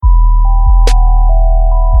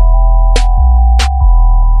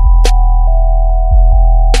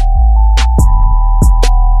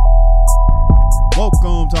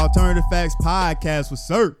Alternative Facts Podcast with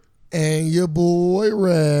Sir and your boy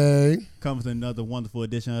Ray. Comes with another wonderful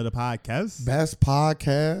edition of the podcast. Best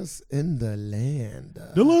podcast in the land.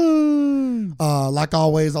 Like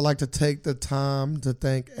always, I like to take the time to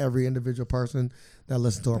thank every individual person that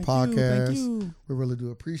listens to our podcast. Thank you. We really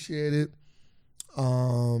do appreciate it.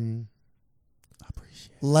 I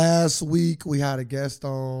appreciate it. Last week we had a guest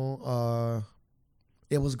on.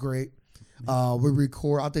 It was great. I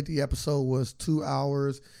think the episode was 2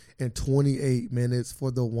 hours and 28 minutes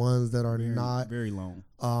for the ones that are not very long.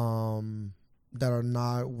 That are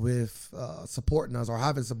not with supporting us or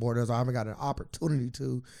haven't supported us or haven't got an opportunity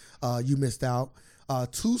to. You missed out.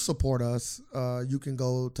 To support us, you can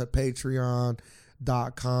go to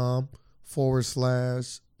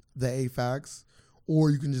patreon.com/theafacts,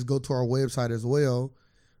 or you can just go to our website as well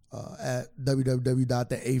at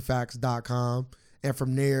www.theafacts.com. And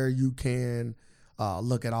from there, you can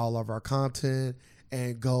look at all of our content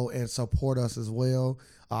and go and support us as well.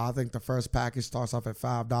 I think the first package starts off at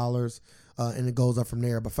 $5 and it goes up from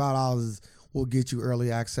there. But $5 will get you early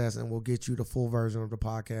access and will get you the full version of the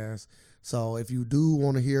podcast. So if you do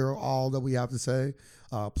want to hear all that we have to say,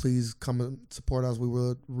 please come and support us. We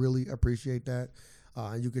would really appreciate that.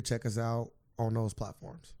 And you can check us out on those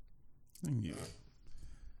platforms. Yeah.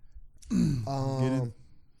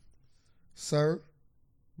 Sir?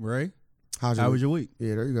 Ray, How was your week?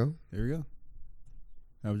 Yeah, there you go. There we go.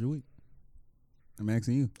 How was your week? I'm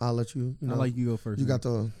asking you. I'll let you. I like you go first. You got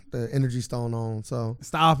the energy stone on, so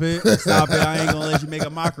stop it. I ain't gonna let you make a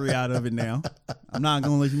mockery out of it now. I'm not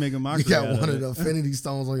gonna let you make a mockery. You got out one of of the infinity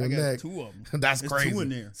stones on your neck. 2 of them. That's There's crazy. 2 in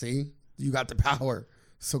there. See, you got the power.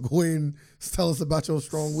 So go ahead and tell us about your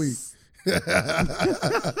strong week.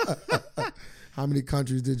 How many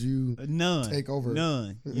countries did you take over?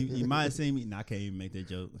 None. You might have seen me. I can't even make that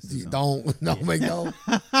joke. Don't make no.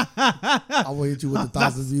 I will hit you with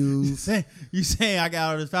 1,000 views. You saying I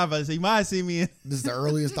got all this power? So you might have seen me. This is the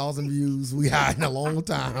earliest 1,000 views we had in a long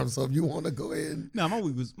time. So if you want to go ahead. No, my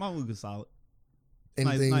week was solid.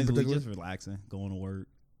 Anything nice in particular? Week, just relaxing, going to work,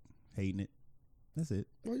 hating it. That's it.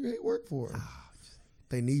 What do you hate work for?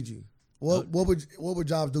 They need you. What would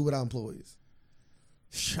jobs do without employees?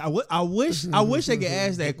 I wish they could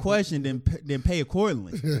ask that question then pay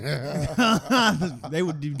accordingly. They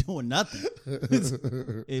would be doing nothing.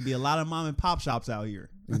 It'd be a lot of mom and pop shops out here.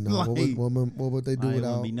 You know, what would they do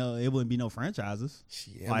without? It wouldn't be no franchises.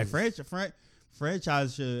 Shit, like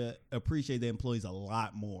franchise should appreciate their employees a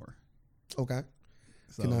lot more. Okay.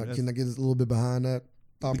 So can I get a little bit behind that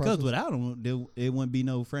thought because process? without them, it wouldn't be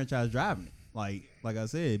no franchise driving it. Like I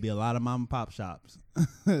said, it'd be a lot of mom and pop shops.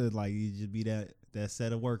 Like you just be that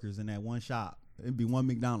set of workers in that one shop. It'd be one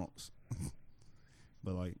McDonald's.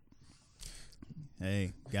 But like,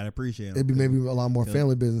 hey, gotta appreciate them. It'd be maybe a lot more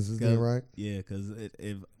family businesses there, right? Yeah, because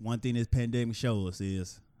if one thing this pandemic shows us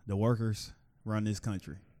is the workers run this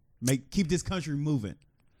country. Keep this country moving.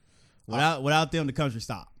 Without them, the country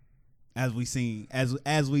stop. As we seen,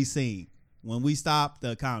 when we stop,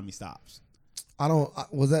 the economy stops.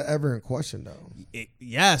 Was that ever in question though?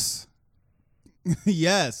 Yes.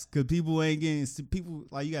 Yes, because people ain't getting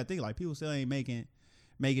like you gotta think like people still ain't making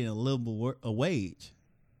a livable a wage,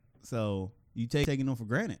 so you taking them for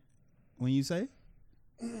granted when you say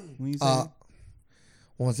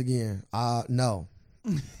once again no.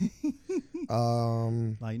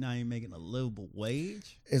 Like now you're making a livable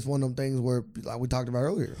wage. It's one of them things where like we talked about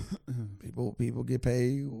earlier, people get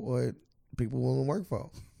paid what people willing to work for.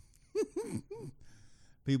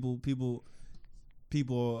 People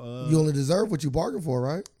you only deserve what you bargained for,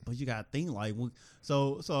 right? But you gotta think like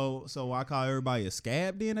so I call everybody a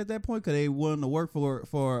scab then at that point because they willing to work for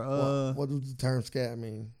what does the term scab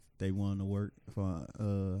mean? They willing to work for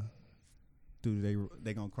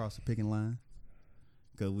they gonna cross the picking line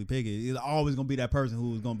because we pick it. It's always gonna be that person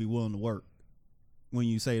who is gonna be willing to work when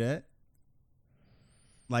you say that.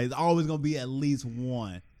 Like it's always gonna be at least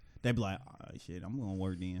one that be like, all right, shit, I'm gonna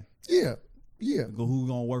work then. Yeah. Who's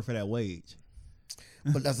gonna work for that wage?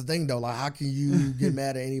 But that's the thing though. Like, how can you get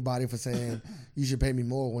mad at anybody for saying you should pay me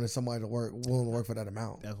more when it's somebody willing to work for that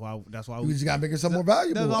amount? That's why you just gotta make yourself more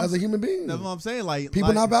valuable as a human being. That's what I'm saying. Like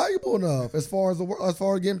people not valuable enough as far as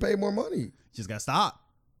getting paid more money. Just gotta stop.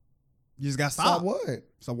 You just gotta stop what?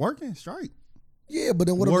 Stop working. Strike. Yeah, but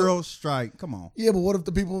then what? World strike. Come on. Yeah, but what if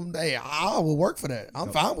the people? Hey, I will work for that.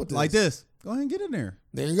 I'm fine with this. Like this. Go ahead and get in there.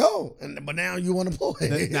 There you go. But now you unemployed.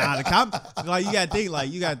 Like you gotta think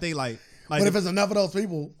like. But if it's enough of those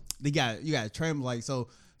people, you got to train them like so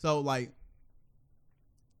like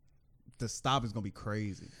the stop is gonna be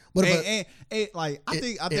crazy. But I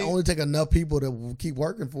think it only take enough people to keep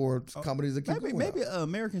working for companies that keep maybe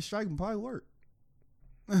American strike can probably work.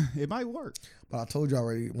 It might work. But I told you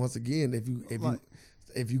already. Once again,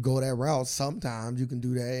 if you go that route, sometimes you can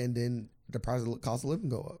do that, and then the cost of living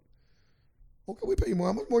go up. Okay, we pay you more.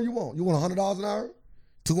 How much more you want? You want $100 an hour?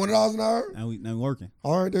 $200 an hour? Now we working.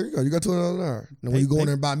 All right, there you go. You got $200 an hour. Now when you go in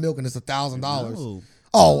there and buy milk and it's $1,000. No.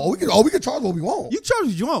 Oh, we can charge what we want. You charge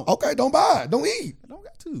what you want. Okay, don't buy it. Don't eat. I don't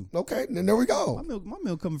got to. Okay, then there we go. My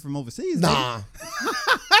milk coming from overseas. Nah.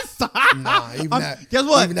 Even that. Guess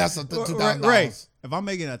what? Even that's $2,000. Right. If I'm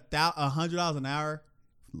making $100 an hour,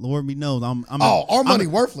 Lord me knows our money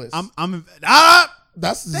worthless.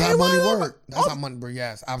 That's how money work. That's how money.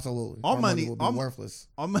 Yes, absolutely. Our money would be worthless.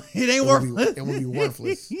 It ain't worthless. It would be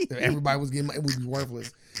worthless. If everybody was getting, it would be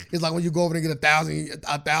worthless. It's like when you go over and get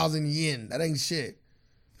 1,000 yen. That ain't shit.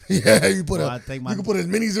 Yeah, you put you can put as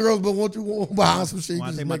many zeros, but once you want behind some shit,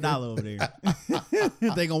 I take my dollar over there.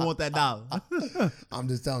 They gonna want that dollar. I'm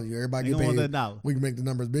just telling you, everybody get paid. Want that dollar. We can make the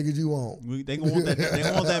number as big as you want. They gonna want that.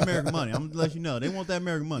 They want that American money. I'm gonna let you know. They want that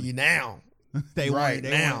American money. You now. They right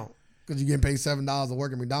now. Because you're getting paid $7 to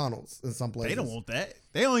work at McDonald's in some places. They don't want that.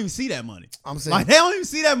 They don't even see that money. I'm saying they don't even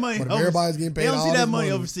see that money. But if everybody's getting paid, they don't see that money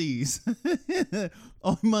overseas.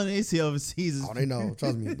 Only money they see overseas is. Oh, they know.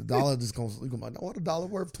 Trust me. The dollar just goes. You go, what a dollar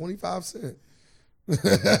worth 25 cents.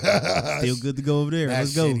 Still good to go over there.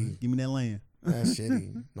 That's Let's go. Shitty. Give me that land. That's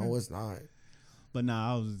shitty. No, it's not. But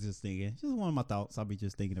nah, I was just thinking. Just one of my thoughts. I'll be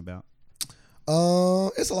just thinking about.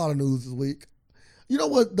 It's a lot of news this week. You know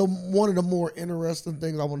what? One of the more interesting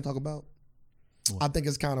things I want to talk about. What? I think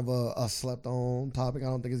it's kind of a slept on topic. I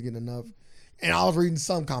don't think it's getting enough. And I was reading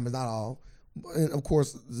some comments, not all. And of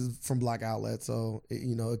course, from black outlets, so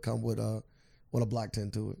it come with a black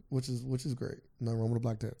tint to it, which is great. Nothing wrong with a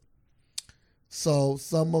black tint. So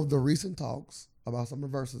some of the recent talks about some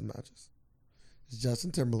of the versus matches is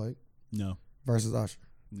Justin Timberlake, no, versus Usher,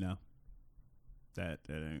 no. That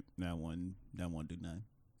ain't that one do nothing.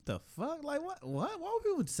 The fuck, like what? Why would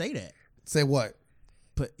people say that? Say what?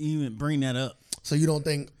 But even bring that up. So you don't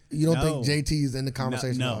think JT's in the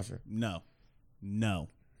conversation with Usher? No.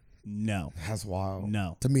 That's wild.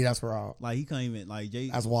 No. To me, that's wild. Like he can't even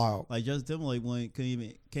That's wild. Like Justin Timberlake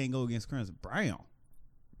can't go against Chris Brown.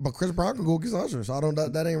 But Chris Brown can go against Usher, so I don't.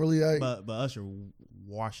 That ain't really. But Usher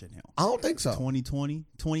washing him. I don't think so. 20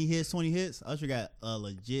 hits. Usher got a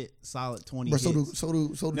legit solid 20 hits. So do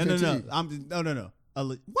JT. No.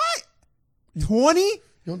 What? 20? You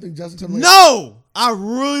don't think Justin Timberlake? No, I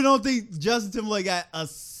really don't think Justin Timberlake got a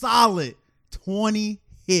solid 20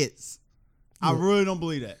 hits. I really don't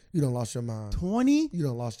believe that. You done lost your mind. 20? You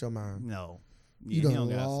done lost your mind. No. You done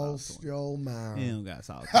lost your mind. He don't got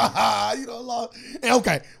solid. You done lost. And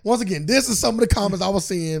okay, once again, this is some of the comments I was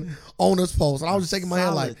seeing on this post, and I was just shaking my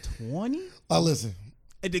head like 20. Listen.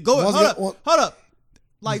 Hold up.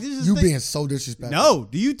 Like this is you being so disrespectful. No,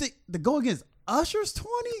 do you think to go against Usher's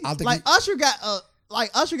 20? Usher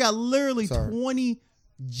got literally 20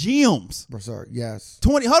 gems. Bro, sir, yes.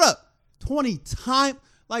 20. Hold up. 20 time.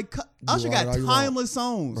 Like Usher got timeless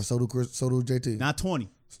songs. Bro, so do JT. Not 20.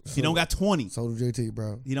 He don't got 20. So do JT,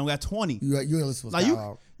 bro. He don't got 20. You ain't listen to like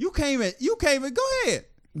you came in. Go ahead.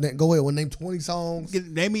 Go ahead. Well, name 20 songs.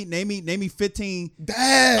 Name me 15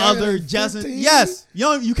 other Justin. Yes.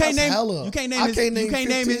 You can't name. Hella. You can't name. You can't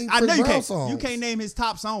name his. I know you can't. Songs. You can't name his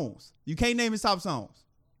top songs. You can't name his top songs.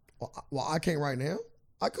 Well, I can't right now.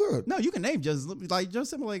 I could. No, you can name Justin. Like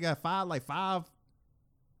Justin Timberlake got five.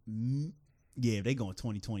 Yeah, if they going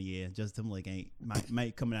 2020, yeah. Justin Timberlake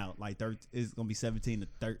might coming out like it's gonna be 17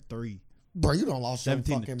 to 3. Bro, you done lost your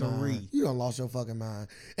fucking mind. You done lost your fucking mind.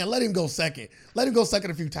 And let him go second. Let him go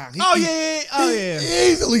second a few times.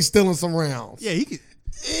 Easily stealing some rounds. Yeah, he could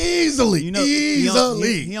easily.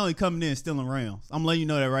 Easily. He only coming in stealing rounds. I'm letting you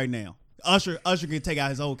know that right now. Usher can take out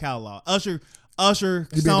his old catalog. Usher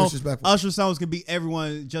songs can beat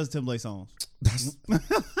everyone Justin Timberlake songs. That's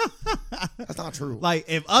not true. Like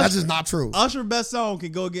if Usher, that's just not true. Usher best song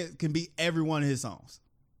can beat every one of his songs.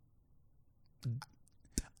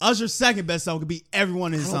 Usher's second best song could beat every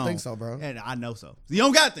one of his songs. I don't think so, bro. And I know so. You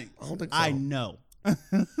don't got to think. I don't think so. I know.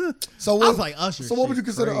 So I was like Usher. So what would you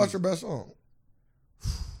consider Usher's best song?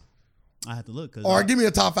 I have to look. Or give me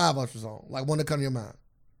a top 5 Usher song, like one that come to your mind.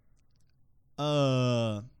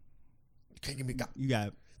 Can't give me. You got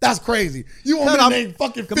it. That's crazy. You want me to name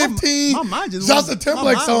fucking 15 Justin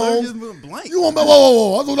Timberlake songs? You want me?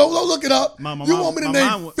 Whoa! Don't look it up. You want me to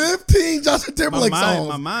name 15 Justin Timberlake songs?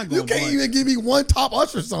 My mind you can't even give me one top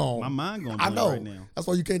Usher song. My mind going. I know. Right now. That's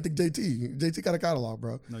why you can't think JT. JT got a catalog,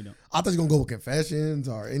 bro. No, you don't. I thought you were gonna go with Confessions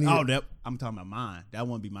or any. Oh, I'm talking about mine. That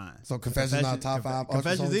wouldn't be mine. So Confessions not top 5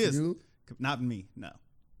 Usher songs for you? Not to me. No,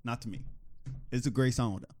 not to me. It's a great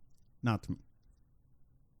song though. Not to me.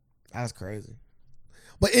 That's crazy.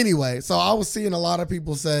 But anyway, so I was seeing a lot of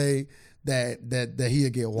people say that he'll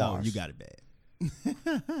get washed. No, you got it bad.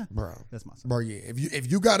 Bro. That's my song. Bro, yeah. If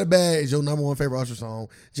you got it bad is your number one favorite Usher song,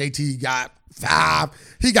 JT got 5.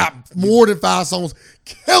 He got more than 5 songs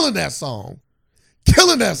killing that song.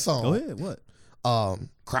 Killing that song. Go ahead. What?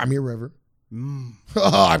 Cry Me a River.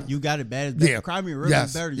 You got it bad. Yeah. Cry Me a River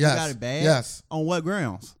is better. You got it bad? Yes. On what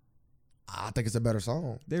grounds? I think it's a better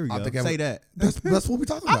song. There we go. Say that. That's what we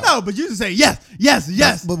talking about. I know, but you just say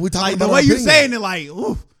yes. But we talking like about the way our you opinion. saying it, like,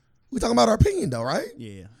 ooh. We talking about our opinion though, right?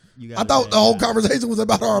 Yeah. I thought the whole conversation was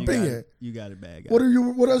about our you opinion. You got it bad. What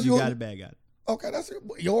else you got it bad, got it. Okay, that's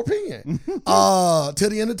your opinion. Till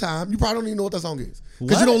the end of time. You probably don't even know what that song is.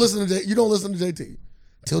 Because you don't listen to JT.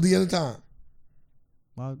 Till the end of time.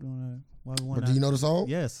 Why do you know the song?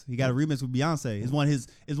 Yes, he got a remix with Beyonce. It's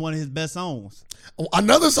one of his best songs. Oh,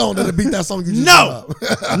 another song that'll beat that song you just no,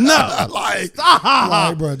 like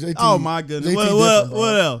bro, JT. Oh my goodness.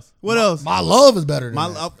 What else? What else? My love is better than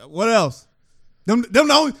that. What else? Them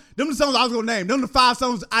the songs I was gonna name. Them the 5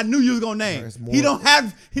 songs I knew you was gonna name. He don't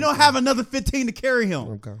have another 15 to carry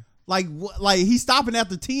him. Okay. Like he's stopping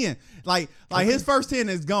after 10. Like his first 10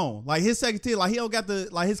 is gone. Like his second 10, like he don't got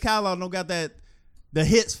his catalog don't got the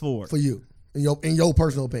hits for it. For you. In your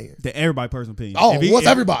personal opinion. Everybody personal opinion. Oh, what's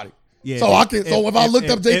everybody? Yeah. So if I looked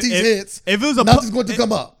up JT's hits, nothing's going to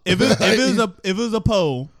come up. If it was a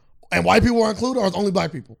poll. And white people are included, or it's only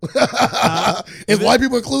black people? Is white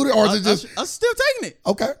people included, or is it just? I'm still taking it.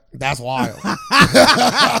 Okay, that's wild.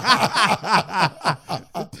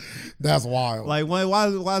 That's wild. Like, why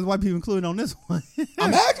is white people included on this one?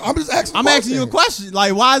 I'm just asking. I'm asking you a question.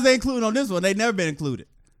 Like, why is they included on this one? They never been included.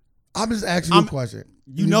 I'm just asking you a question.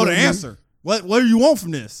 You know the answer. What do you want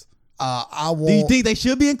from this? Do you think they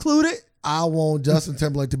should be included? I want Justin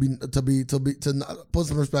Timberlake to put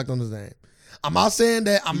some respect on his name. I'm not saying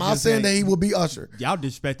that. That he will be Usher. Y'all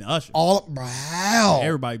disrespecting Usher. How?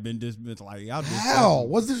 Everybody been disrespecting. Like y'all. How?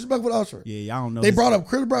 What's disrespect with Usher? Yeah, y'all don't know. They brought up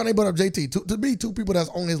Chris Brown. They brought up JT. To be 2 people that's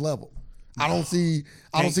on his level. I don't see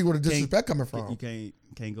where the disrespect coming from. You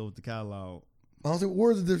can't go with the catalog. I don't see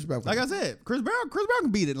where's the disrespect. Like I said, Chris Brown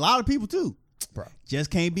can beat it. A lot of people too. Bro.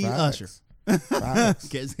 Just can't beat Usher.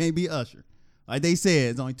 Just can't beat Usher. Like they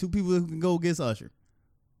said, it's only 2 people who can go against Usher.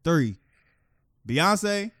 3,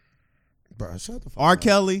 Beyonce. Bro, shut the fuck R. up.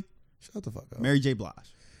 Kelly. Shut the fuck up. Mary J. Blige.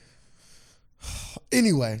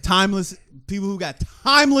 Anyway. Timeless people who got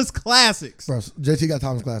timeless classics. Bro, JT got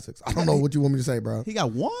timeless classics. I don't know what you want me to say, bro. He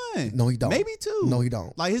got 1. No, he don't. Maybe 2. No, he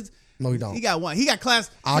don't. No, he don't. He got 1. He got class.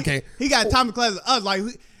 Okay. He got timeless classics. Us, like who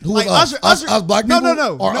like us? Usher. Us black people?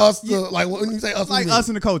 No. Or us, like when you say us, like us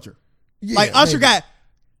in the culture. Yeah, like Usher maybe. got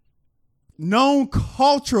known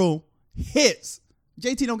cultural hits.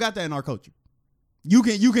 JT don't got that in our culture. You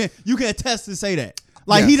can attest to say that.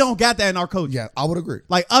 Like he don't got that in our culture. Yeah, I would agree.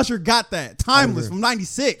 Like Usher got that. Timeless from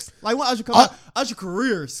 96. Like when Usher come out, Usher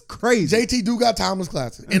career is crazy. JT do got timeless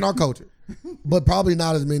classics in our culture. But probably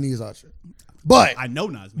not as many as Usher. But I know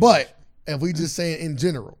not as many. But if we just say it in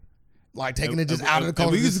general, like taking it just out of the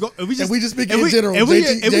culture. If we just speak in general,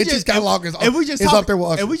 JT's catalog is up there with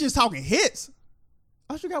Usher. If we just talking hits,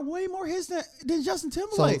 Usher got way more hits than Justin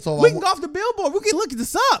Timberlake. So we can go off the Billboard. We can look at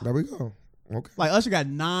this up. There we go. Okay. Like Usher got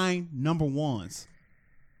 9 number 1s.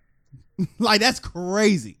 Like that's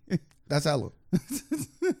crazy. That's hella.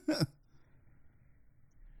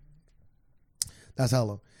 That's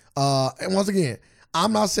hella. And once again,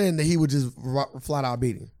 I'm not saying that he would just flat out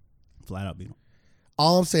beat him. Flat out beat him.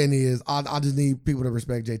 All I'm saying is I just need people to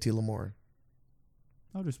respect JT Lamar.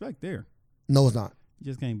 No respect there. No, it's not. You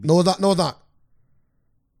just can't beat. No, it's not. No, it's not.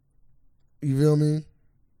 You feel me?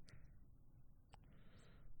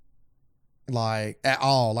 Like at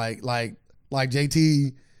all. Like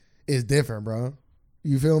JT is different, bro.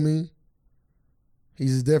 You feel me?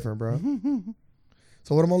 He's just different, bro.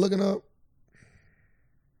 So what am I looking up?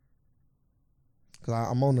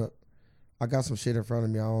 Cause I got some shit in front of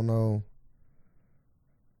me. I don't know.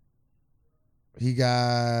 He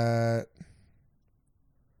got.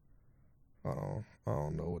 I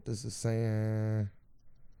don't know what this is saying.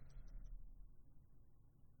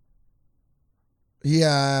 He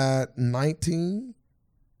had 19.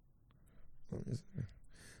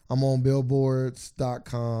 I'm on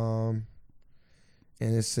billboards.com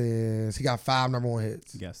and it says he got 5 number 1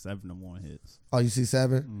 hits. He got 7 number 1 hits. Oh, you see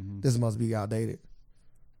 7? Mm-hmm. This must be outdated.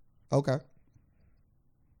 Okay.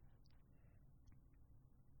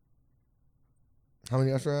 How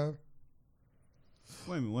many Usher have?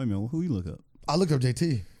 Wait a minute. Who you look up? I looked up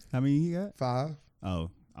JT. How many he got? 5.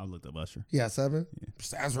 Oh, I looked up Usher. He got 7. Yeah.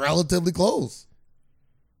 That's relatively close.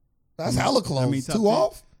 That's hella close. 2 10?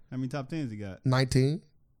 off. How many top 10s he got? 19.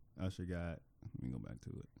 Usher got Let me go back to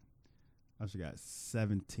it. Usher got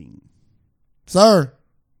 17. Sir.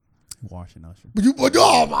 Washing Usher. But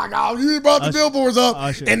oh my God, you brought the billboards up,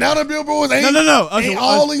 Usher. and now the billboards ain't, Usher, ain't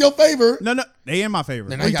all in your favor. No, they in my favor.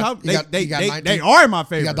 They They are in my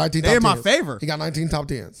favor. He got 19 they top in my 10s. favor. He got 19 top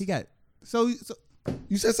 10s. He got so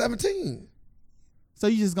You said 17. So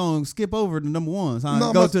you just gonna skip over the number ones, huh?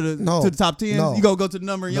 No, Go to the top 10. No. You gonna go to the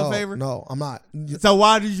number in your favor? No, I'm not. So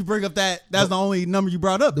why did you bring up that? That's the only number you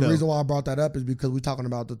brought up. The reason why I brought that up is because we're talking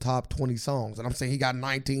about the top 20 songs, and I'm saying he got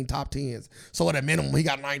 19 top 10s. So at a minimum, he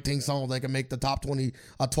got 19 songs that can make the top 20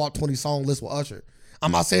 song list with Usher.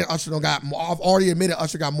 I'm not saying Usher don't got more. I've already admitted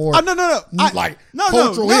Usher got more. Oh, no.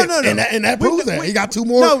 Cultural hits, and that proves that he got two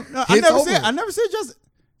more. I never said just.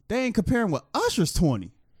 They ain't comparing with Usher's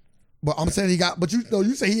 20. But I'm saying he got. But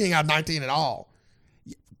you say he ain't got 19 at all.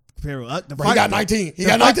 Compare with he got 19. He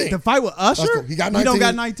got 19. The fight with Usher. Cool. He got 19. He don't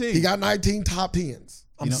got 19. He got 19 top 10s.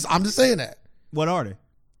 I'm just saying that. What are they?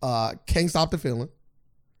 Can't Stop the Feeling.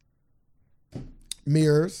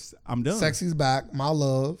 Mirrors. I'm done. Sexy's Back. My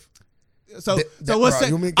Love. So what's that?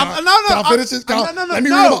 Can I finish this? Let me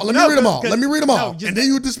read them all. Let me read them all. And then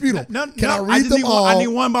you dispute them. Can I read them all? I need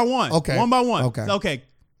one by one. Okay. One by one. Okay.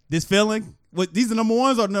 This feeling. What? These are number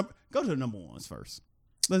ones or number? Go to the number ones first.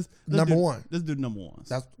 Let's number one. Let's do the number ones.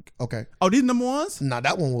 That's okay. Oh, these number ones? Nah,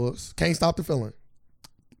 that one was Can't Stop the Feeling.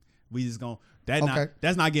 We just gonna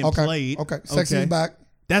that's not getting played. Okay. Sexy's Back.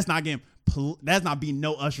 That's not getting. That's not being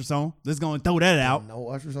no Usher song. Let's go and throw that out. No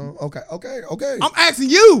Usher song. Okay. I'm asking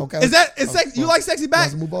you. Okay. You like Sexy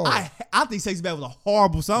Back? Let's move on. I think Sexy Back was a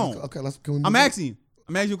horrible song. Okay. Can we move I'm asking you.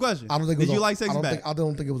 I'm asking you a question. I don't think. Did you like Sexy Back? I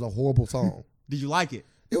don't think it was a horrible song. Did you like it?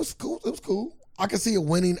 It was cool. I can see it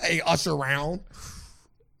winning a Usher round.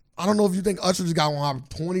 I don't know if you think Usher just got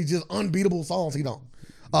 20 just unbeatable songs. He don't.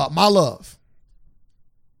 My Love.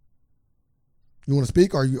 You want to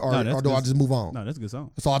speak or do I just move on? No, that's a good song.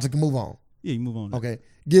 So I just move on. Yeah, you move on. Okay.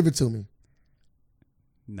 Give It To Me.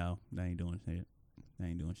 No, they ain't doing shit.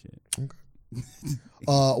 Okay.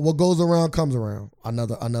 What Goes Around Comes Around.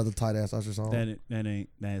 Another tight ass Usher song.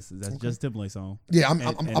 That's okay. just Timberlake song. Yeah, I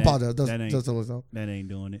apologize. That's just Timberlake song. That ain't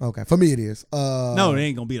doing it. Okay, for me it is. No, it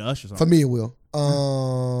ain't gonna be the Usher song. For me it will.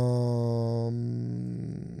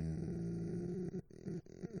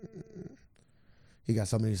 He got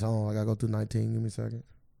so many songs. I gotta go through 19. Give me a second.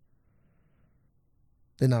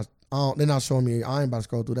 They're not showing me. I ain't about to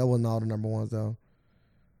scroll through. That wasn't all the number ones though.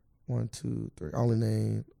 1, 2, 3. Only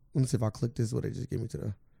name. Let me see if I click this. Will they just give me to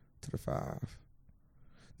the 5?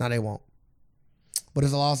 No, they won't. But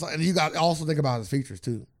it's a lot of songs. And you got also think about his features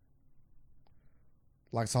too.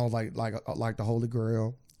 Like songs like The Holy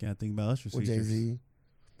Grail. Gotta think about Usher's with features. Jay-Z.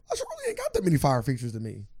 Usher really ain't got that many fire features to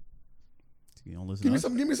me. You don't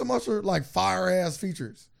listen. Give me some Usher like fire ass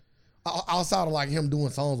features. Outside of like him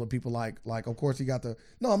doing songs with people like of course he got the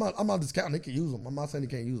I'm not discounting he can use them. I'm not saying he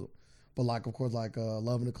can't use them. But like of course like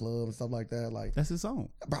Love in the Club and stuff like that. Like that's his song.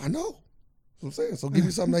 But I know. That's what I'm saying. So give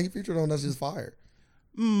me something that he featured on that's just fire.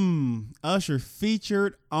 Usher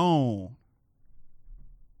featured on.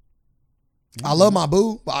 I Love My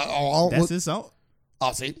Boo. But that's his song.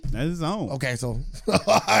 Oh, see? That's his song. Okay, so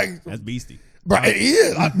that's beastie. Bro, it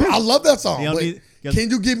is. I love that song. Can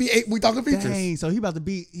you give me 8? We talking features. Dang, so he about to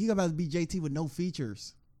be JT with no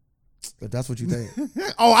features. If that's what you think.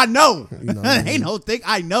 Oh, I know. Ain't no thing.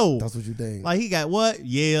 I know. That's what you think. Like he got what?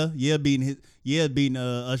 Yeah, beating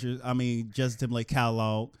Usher. I mean Justin Timberlake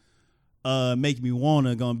catalog. Make Me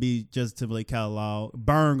Wanna gonna be Justin Timberlake catalog.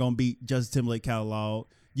 Burn gonna beat Justin Timberlake catalog.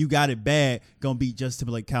 You Got It Bad gonna beat Justin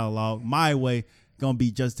Timberlake catalog. My Way gonna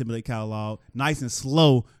beat Justin Timberlake catalog. Nice and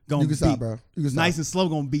Slow gonna beat. Stop, bro. You can stop. Nice and Slow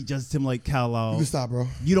gonna beat Justin Timberlake catalog. You can stop, bro.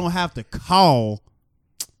 You don't have to call.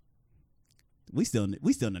 We still in the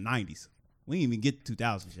 90s. We ain't even get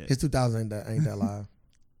 2000 shit. His 2000 ain't that live.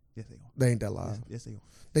 Yes, they are. They ain't that live. Yes, they are.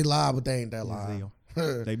 They live, but they ain't that Yes, live. they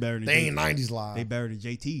are. They better than they ain't 90s live. They better than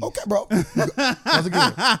JT. Okay, bro. Once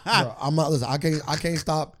again, bro, I'm not. Listen, I can't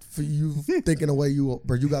stop for you thinking the way you.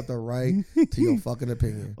 But you got the right to your fucking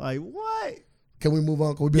opinion. Like what? Can we move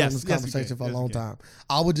on? Can we be on this Yes, conversation for a long time?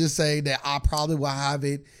 I would just say that I probably will have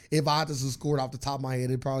it if I had to score it off the top of my head.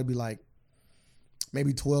 It'd probably be like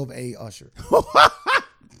maybe 12-8 Usher,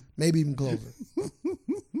 maybe even closer.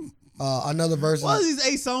 Another verse. What are these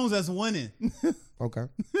 8 songs that's winning? Okay.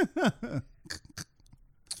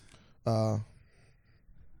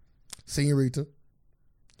 Senorita.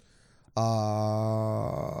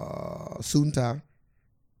 Suit and Tie.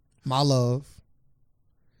 My Love.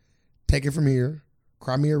 Take It From Here.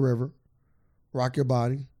 Cry Me a River. Rock Your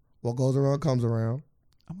Body. What Goes Around Comes Around.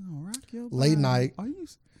 I'm gonna rock your body. Late Night.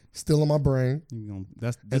 still in my brain.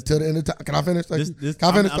 That's until the end of time. Can I finish? Can I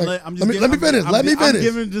finish? Let me finish. I'm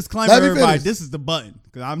giving a disclaimer to everybody. This is the button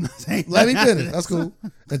because I'm not saying. Let me finish. That's cool.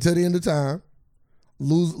 Until the end of time,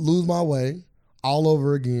 lose my way all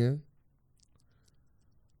over again.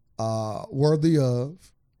 Worthy of,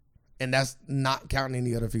 and that's not counting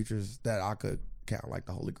any other features that I could count, like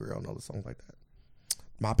the Holy Grail and other songs like that.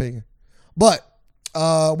 My opinion. But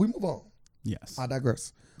we move on. Yes. I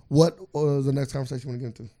digress. What was the next conversation you want to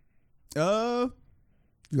get into?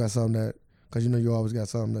 You got something that, because you know you always got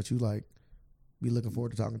something that you like be looking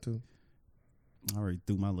forward to talking to. I already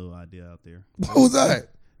threw my little idea out there. What was that?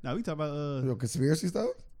 No, we talk about your conspiracy stuff?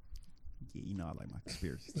 Yeah, you know I like my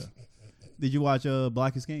conspiracy stuff. Did you watch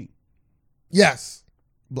Black is King? Yes.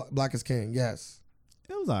 Black is King, yes.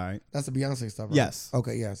 It was all right. That's the Beyonce stuff, right? Yes.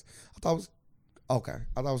 Okay, yes. I thought it was, okay.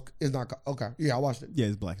 I thought it was, it's not, okay. Yeah, I watched it. Yeah,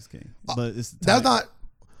 it's Black is King. But it's that's not,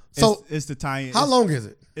 so. It's the tie-in. How long is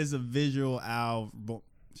it? It's a visual album.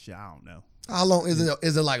 Shit, I don't know. How long is it?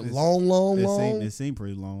 Is it like long? It seemed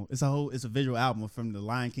pretty long. It's a visual album from the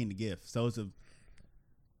Lion King to Gift. So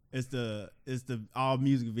it's the all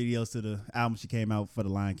music videos to the album she came out for the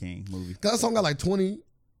Lion King movie. That song got like 20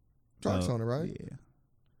 tracks on it, right? Yeah,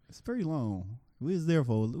 it's pretty long. We was there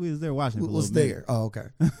watching. We was there. Oh, okay.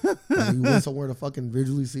 You went somewhere to fucking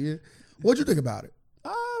visually see it. What'd you think about it?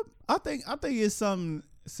 I think it's something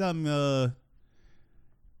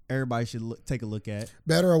everybody should take a look at.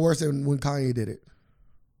 Better or worse than when Kanye did it?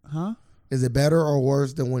 Huh? Is it better or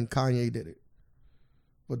worse than when Kanye did it?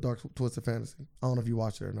 With Dark Twisted Fantasy. I don't know if you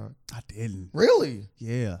watched it or not. I didn't. Really?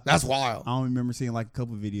 Yeah. That's wild. I don't remember seeing like a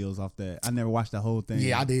couple videos off that. I never watched the whole thing.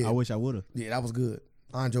 Yeah, I did. I wish I would have. Yeah, that was good.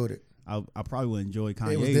 I enjoyed it. I probably would enjoy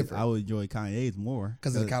Kanye's. It was different. I would enjoy Kanye's more.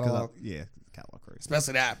 Because of the catalog? Yeah, catalog crazy.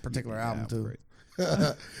 Especially that particular album, too.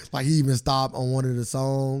 Like, he even stopped on one of the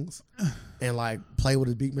songs and, like, play with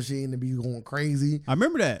his beat machine and be going crazy. I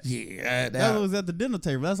remember that. Yeah. That was at the dinner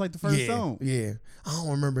table. That's like the first song. Yeah. I don't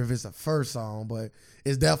remember if it's the first song, but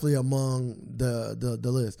it's definitely among the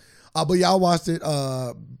list. But y'all watched it.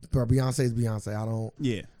 Beyonce's Beyonce.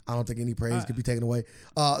 I don't think any praise could be taken away.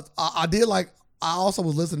 I did like. I also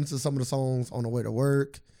was listening to some of the songs on the way to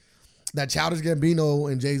work. That Childish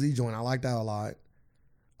Gambino and Jay-Z joint. I like that a lot.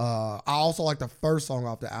 I also like the first song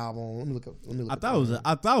off the album. Let me look. I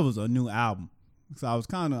thought it was a new album. So I was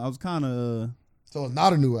kind of. So it's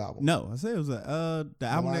not a new album. No, I said it was the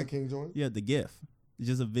album. Lion King joint. Yeah, the GIF. It's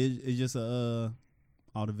just all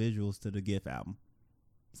the visuals to the GIF album.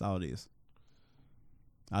 That's all it is.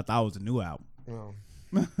 I thought it was a new album. Oh.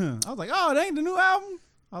 I was like, oh, it ain't the new album.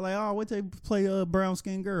 I was like, oh, wait till they play Brown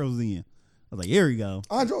Skin Girls then. I was like, here we go.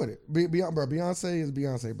 I enjoyed it. Beyonce is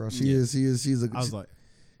Beyonce, bro. She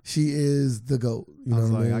is the GOAT. You know I was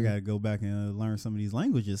like, I mean? I gotta go back and learn some of these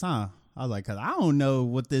languages, huh? I was like, cause I don't know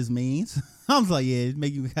what this means. I was like, yeah, it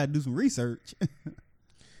make you gotta do some research.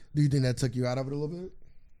 Do you think that took you out of it a little bit?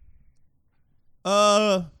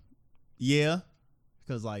 Yeah,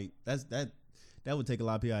 because like that would take a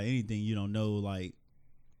lot of people out of anything you don't know. Like,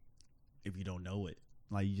 if you don't know it,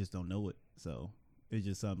 like you just don't know it. So it's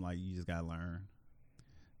just something like you just gotta learn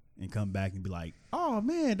and come back and be like, oh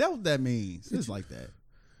man, that's what that means. It's like that.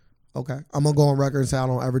 Okay, I'm gonna go on record and say I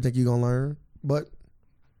don't ever think you're gonna learn, but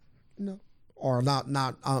no, or not. I'm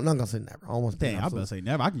not gonna say never. I almost. Dang, I'm about to say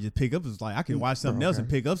never. I can just pick up. It's like I can watch something else and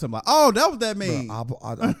pick up something like, oh, that's what that means. Bro,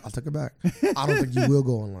 I took it back. I don't think you will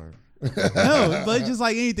go and learn. No, but it's just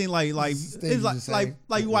like anything. Like it's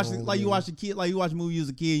like you watch a kid, like you watch a movie as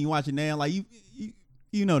a kid, and you watch it now. Like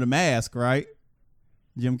you know The Mask, right?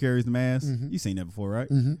 Jim Carrey's The Mask. Mm-hmm. You seen that before, right?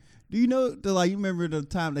 Mm-hmm. Do you know you remember the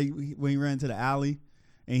time when he ran into the alley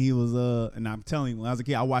and he was and I'm telling you, when I was a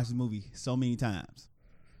kid, I watched this movie so many times.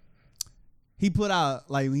 He put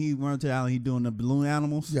out, like when he ran to the alley, he doing the balloon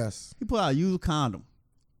animals. Yes. He put out a used condom.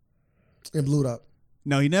 It blew it up.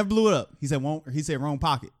 No, he never blew it up. He said wrong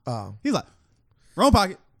pocket. Oh. He's like, wrong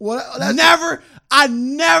pocket. What? I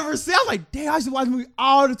never see. I was like, damn, I used to watch the movie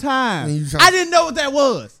all the time. I didn't know what that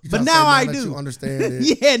was, but now I do. You understand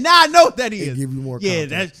it. Yeah, now I know what that is. It give you more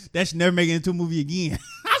context. That should never make it into a movie again.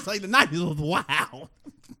 I was like, the 90s was wild.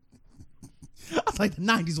 I was like, the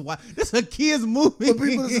 90s was wild. This is a kid's movie. But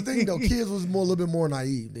people, that's the thing though. Kids was a little bit more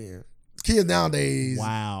naive then. Kids nowadays.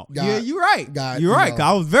 Wow. Yeah, you're right. You're right. Cause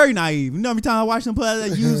I was very naive. You know how many times I watched them put out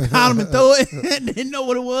that used condom and throw it and didn't know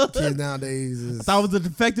what it was? Kids nowadays I thought it was a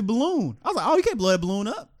defective balloon. I was like, oh, you can't blow that balloon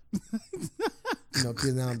up.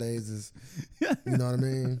 Kids nowadays is, you know what I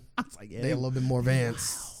mean? I was like, yeah, they're a little bit more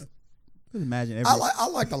advanced. Just imagine I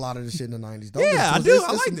liked a lot of the shit in the 90s. I do.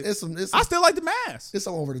 I liked it. I still like The Mask. It's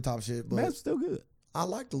some over the top shit, but The Mask is still good. I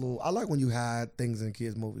like when you had things in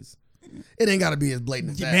kids' movies. It ain't got to be as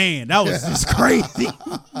blatant as that. Man, that was just crazy.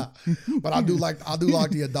 But I do like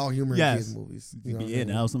the adult humor in kids movies. You know what I mean?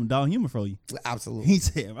 That was some adult humor for you. Absolutely. He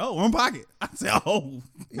said, "Oh, one pocket." I said, "Oh."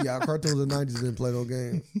 Yeah, cartoons in the 90s didn't play those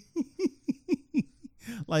games.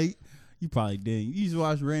 Like, you probably did. You used to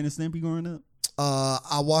watch Ren and Stimpy growing up?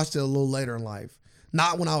 I watched it a little later in life.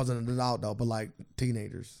 Not when I was an adult, though, but like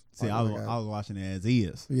teenagers. See, I was watching it as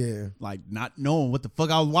is. Yeah. Like, not knowing what the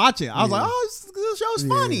fuck I was watching. I was like, oh, this show's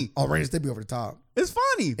funny. Oh, Ren and Stimpy over the top. It's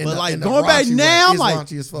funny. In But the- like, in the going back raunchy now, way. I'm like,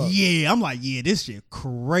 It's raunchy as fuck. yeah, I'm like, yeah, this shit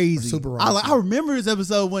crazy. Super raunchy. I remember this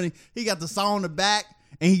episode when he got the song in the back,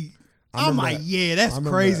 and I'm like, that. yeah, that's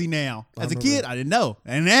crazy now. As a remember kid, that. I didn't know.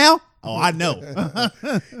 And now, oh, I know.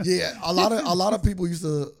 Yeah, a lot of people used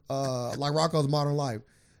to like Rocko's Modern Life.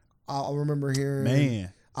 I remember hearing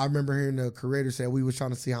the creator say we was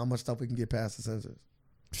trying to see how much stuff we can get past the censors.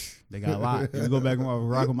 They got a lot. If you go back and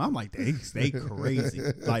rock them, I'm like, they crazy.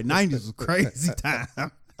 Like 90s was crazy time.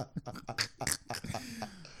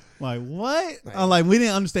 Like what? I'm like, we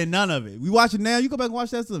didn't understand none of it. We watch it now. You go back and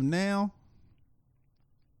watch that stuff now.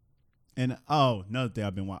 And another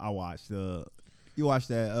thing I watched. You watched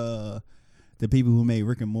that the people who made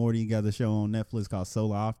Rick and Morty got a show on Netflix called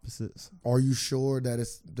Solar Opposites. Are you sure that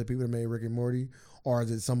it's the people that made Rick and Morty, or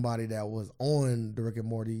is it somebody that was on the Rick and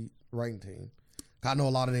Morty writing team? I know a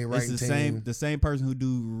lot of their writing team. The same person who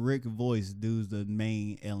do Rick voice does the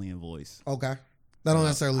main alien voice. Okay, that don't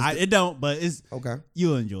necessarily. It don't, but it's okay.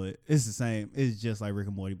 You'll enjoy it. It's the same. It's just like Rick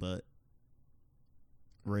and Morty, but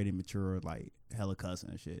rated mature, like hella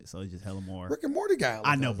cussing and shit. So it's just hella more. Rick and Morty guy.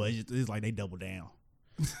 I know, but it's like they double down.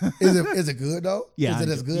 Is it good though? Yeah. Is it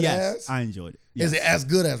as good as? I enjoyed it. Yes. Is it as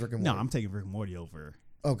good as Rick and Morty? No, I'm taking Rick and Morty over.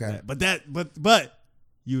 Okay. But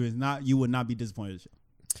you would not be disappointed with the show.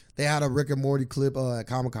 They had a Rick and Morty clip at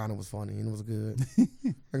Comic-Con. It was funny and it was good.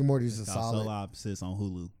 Rick and Morty is a solid. Solar Opposites on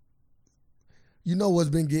Hulu. You know what's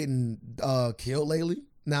been getting killed lately?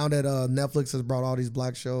 Now that Netflix has brought all these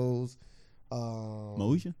black shows.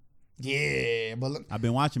 Moesha? Yeah, but look, I've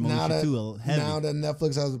been watching Moesha too. Heavy. Now that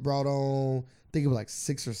Netflix has brought on, I think it was like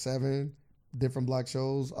 6 or 7 different black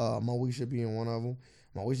shows. Moesha being one of them.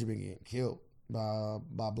 Moesha been getting killed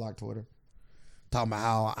by Black Twitter. Talking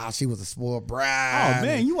about how she was a spoiled brat. Oh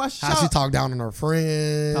man, you watched how she talked down on her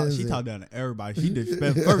friends. She talked down to everybody. She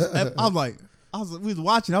disrespectful. First, we was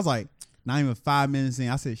watching. I was like, not even 5 minutes in.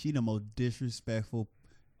 I said she the most disrespectful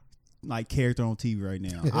like character on TV right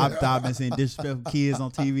now. I've been seeing disrespectful kids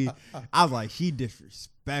on TV. I was like, she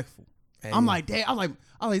disrespectful. Hey. I'm like, damn. I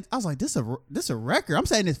was like, this a record. I'm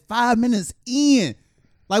saying this 5 minutes in.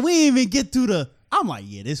 Like we didn't even get to the. I'm like,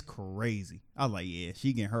 yeah, this crazy. I was like, yeah,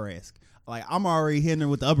 she getting her ass. Like I'm already hitting her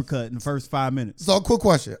with the uppercut in the first 5 minutes. So, quick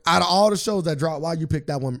question: out of all the shows that dropped, why you picked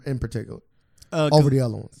that one in particular over the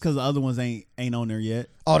other ones? Because the other ones ain't on there yet.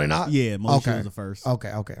 Oh, they're not. Yeah, Moesha was the first. Okay.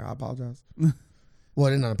 I apologize. Well,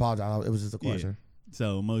 they didn't apologize. It was just a question. Yeah.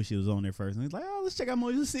 So Moesha was on there first, and he's like, "Oh, let's check out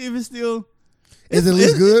Moesha. Let's see if it's still is it at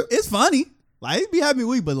least good. It's funny. Like it be having me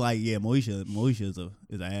weak, but like, yeah, Moesha is an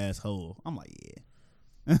asshole. I'm like,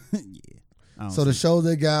 yeah, yeah. So the show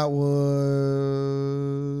they got was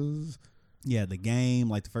the game,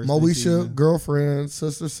 like the first Moesha, Girlfriend,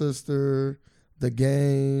 Sister, the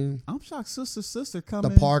game. I'm shocked, Sister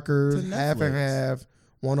coming. The Parkers, Half and Half,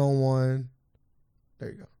 1-on-1.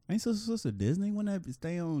 There you go. Ain't Sister Disney when that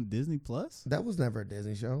stay on Disney Plus? That was never a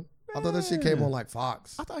Disney show. I thought that shit came on like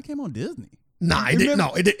Fox. I thought it came on Disney. Nah, it didn't.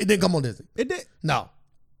 No, it didn't come on Disney. It did. No,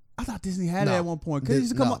 I thought Disney had it at one point because it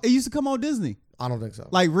used to come on Disney. I don't think so.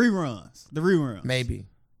 Like reruns, the reruns. Maybe,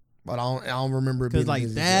 but I don't remember it being because like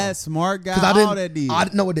Disney that show. smart guy. All that did.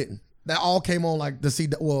 No, it didn't. That all came on like the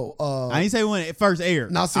CW. Well, I didn't say when it first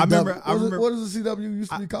aired. Not CW. I remember. What does the CW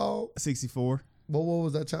used to be called? 64. What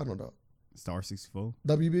was that channel though? Star 64.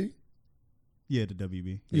 WB. Yeah, the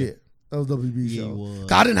WB. Yeah. That was WB yeah, show.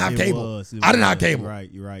 I didn't have cable. I didn't have cable.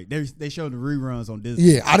 You're right. They showed the reruns on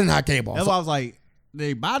Disney. Yeah, I didn't have cable. That's why I was like,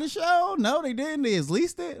 they buy the show? No, they didn't. They just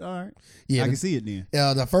leased it. All right. Yeah, I can see it then.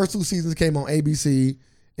 Yeah, the first 2 seasons came on ABC,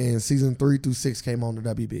 and season 3 through 6 came on the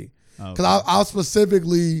WB. Because I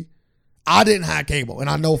specifically, I didn't have cable, and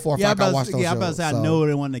I know for a fact I watched those shows. Yeah, I'm about to say I know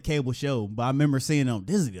they wasn't a cable show, but I remember seeing it on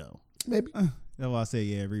Disney though. Maybe. That's why I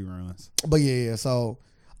said reruns. But yeah. So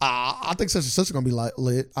I think Sister gonna be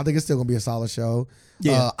lit. I think it's still gonna be a solid show.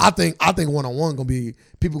 Yeah. I think 1-on-1 gonna be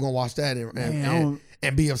people gonna watch that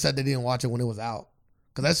and be upset they didn't watch it when it was out.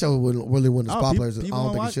 Cause that show really wasn't as popular as I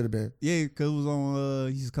don't think it should have been. Yeah, cause it was on.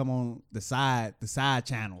 He used to come on the side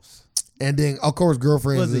channels. And then of course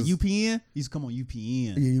Girlfriends. Was it UPN? He used to come on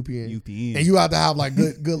UPN. Yeah, UPN. UPN. And you have to have like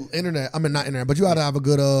good internet. I mean not internet, but you have to have a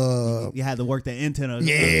good You had to work the antenna.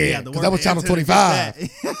 Yeah, because that was channel 25.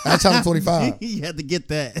 That's channel 25. You had to get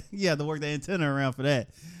that. You had to work the antenna around for that.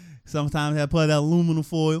 Sometimes had to put that aluminum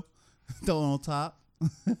foil, throw it on top.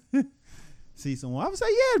 See someone. I would say,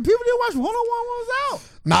 yeah, people didn't watch 101 when it was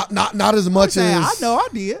out. Not as much as I know I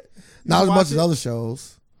did. Not as much as other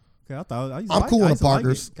shows. Okay, I thought I'm cool on the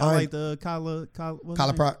Parkers. I like the Kyla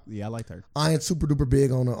Pratt. Yeah, I liked her. I ain't super duper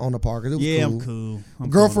big on the Parkers. It was Yeah, cool. I'm cool.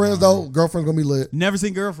 Girlfriends though, Girlfriends gonna be lit. Never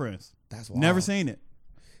seen Girlfriends. That's wild. Never seen it.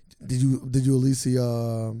 Did you at least see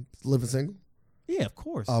Living Single? Yeah, of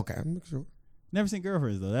course. Okay, I'm not sure. Never seen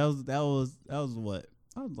Girlfriends though. That was what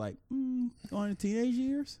I was like going to teenage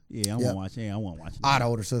years. Yeah, I won't watch. Yeah, I won't watch. I had an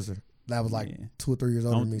older sister that was like 2 or 3 years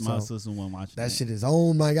older than me. My so sister won't watch that shit is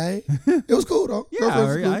on my game. It was cool though. Yeah,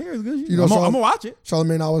 I hear it's good. You know, I'm gonna watch it.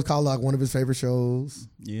 Charlamagne always called like one of his favorite shows.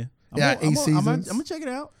 Yeah, Yeah, 8 seasons. I'm gonna check it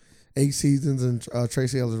out. 8 seasons, and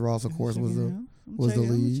Tracy Ellis Ross, of course, was the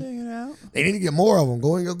lead. Check it out. They need to get more of them.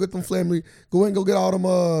 Go and go get them family. Go and go get all them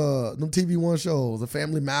TV One shows, the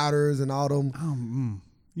Family Matters and all them.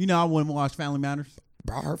 You know, I wouldn't watch Family Matters.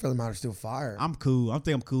 Bro, I heard Family Matters still fire. I'm cool. I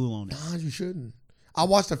think I'm cool on it. Nah, you shouldn't. I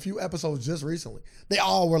watched a few episodes just recently. They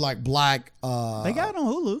all were like black. They got it on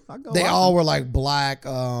Hulu. They all were like black.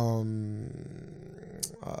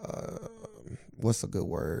 What's a good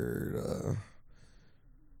word?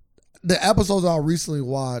 The episodes I recently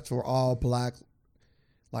watched were all black,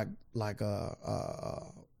 like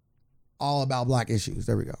all about black issues.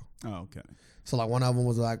 There we go. Oh, okay. So like one of them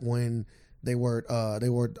was like when they wrote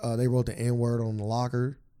the N-word on the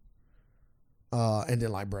locker. And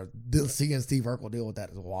then like, bro, seeing Steve Urkel deal with that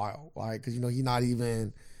is wild. Like, cause he's not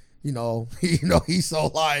even, he's so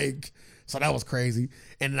like, so that was crazy.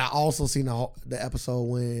 And then I also seen the episode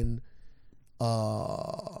when,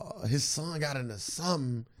 his son got into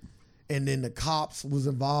something, and then the cops was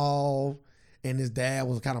involved, and his dad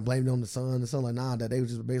was kind of blaming on the son. The son like, nah, that they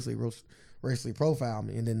was just basically racially profiled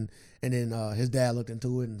me. And then his dad looked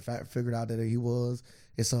into it and figured out that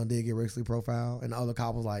his son did get racially profiled. And the other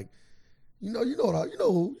cop was like, you know,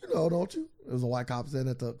 don't you? It was a white cop saying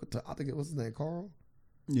that I think it was his name, Carl.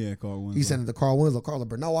 Yeah, Carl Winslow. He said it to Carl Winslow. Carl,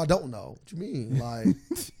 but no, I don't know. What you mean? Like,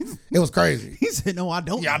 it was crazy. He said, no, I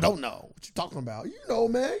don't. Yeah, I don't know. What you talking about?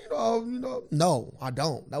 Man. No, I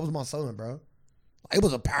don't. That was my son, bro. It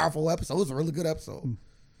was a powerful episode. It was a really good episode.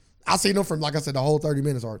 I seen them from, like I said, the whole 30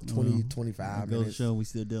 minutes or 25 minutes. Show we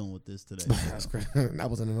still dealing with this today. That's great. That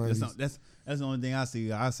was in the 90s. That's the only thing I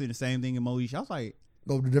see. I see the same thing in Moesha. I was like,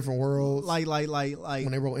 go to different worlds. Like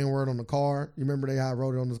when they wrote N-word on the car. You remember they had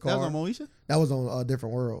wrote it on this car? That was on Moesha? That was on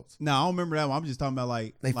Different Worlds. No, I don't remember that one. I'm just talking about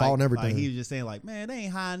like they fought and everything. Like he was just saying like, man, they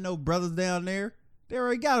ain't hiring no brothers down there. They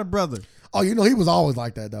already got a brother. Oh, he was always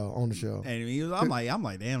like that though on the show. And I'm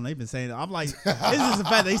like, damn, they've been saying that. I'm like, this is the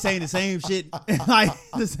fact they saying the same shit. Like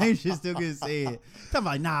the same shit still getting said. I'm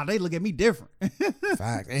like, nah, they look at me different.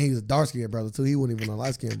 Fact. And he's a dark skinned brother too. He wasn't even a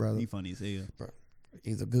light skinned brother. He funny as hell. Bro,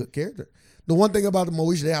 he's a good character. The one thing about the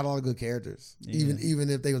Moesha, they had a lot of good characters. Yeah. Even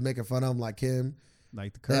if they was making fun of him like Kim.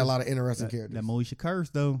 Like the curse. They had a lot of interesting characters. That Moesha curse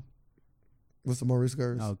though. What's the Maurice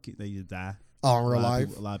curse? Oh, they just die. Oh, in real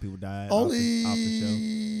life? A lot of people died off the show.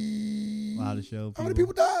 A lot of show. How many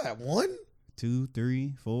people died? 1? 2,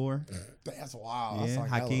 3, 4. That's wild. Yeah,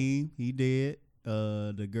 that's Hakeem, he dead.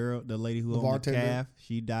 The lady who owned the calf,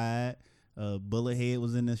 she died. Bullet Head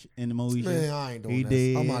was in the Moesha. Man, I ain't doing he this.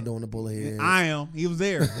 Did. I'm not doing the Bullet Head. I am. He was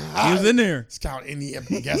there. He was in there. Just count any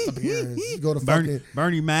guest appearance. You go to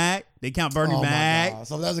Bernie Mac. They count Bernie Mac.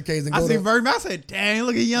 So if that's the case, then I see Bernie Mac. I said, dang,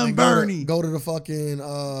 look at young Bernie. Go to the fucking.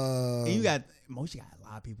 And you got Moesha got a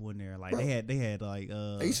lot of people in there. Like bro, they had like.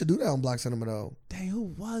 They used to do that on Black Cinema though. Dang, who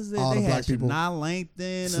was it? All they the had black people. Sanaa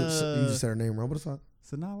Langton. You just said her name wrong. What the fuck?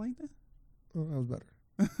 Sanaa Langton. Oh, that was better.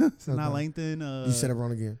 Sanaa Langton. You said it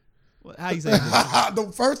wrong again. How you say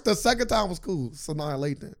it? The second time was cool. Sanaa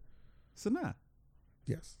Langton. Sanaa.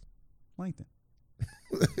 Yes. Langton.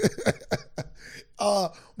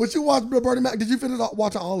 But you watched the Bernie Mac. Did you finish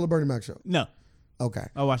watching all of the Bernie Mac show? No. Okay.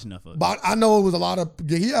 I watched enough of it. But I know it was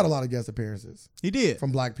he had a lot of guest appearances. He did.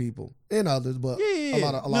 From black people and others, but yeah. a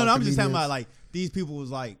lot of I'm just talking about like these people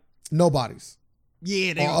was like nobodies.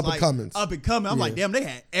 Yeah, they were up and comings. Up and coming. I'm like, damn, they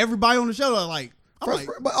had everybody on the show.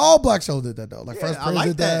 But all black shows did that though. Like Fresh Prince I like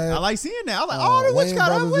did that. I like seeing that. I was like, oh, which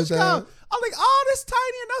kind? I'm like, oh, this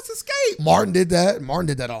Tiny and us Escape. Martin did that. Martin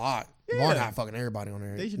did that a lot. Yeah. Martin had fucking everybody on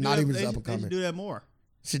there. Not even just up and coming. They should do that more.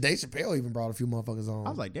 Dave Chappelle even brought a few motherfuckers on. I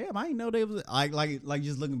was like, damn, I didn't know they was like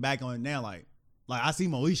just looking back on it now, like I see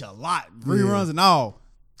Moesha a lot, reruns and all.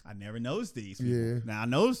 I never noticed these people. Yeah. Now I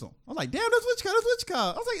noticed them. I was like, damn, that's what you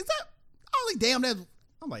call. I was like, is that? I was like, damn, that's.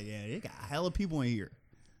 I'm like, yeah, they got a hell of people in here.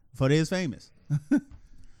 Before they was famous.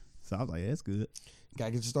 So I was like, yeah, that's good.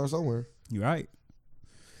 Gotta get your start somewhere. You're right.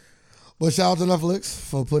 But shout out to Netflix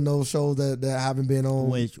for putting those shows that haven't been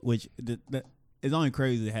on. It's only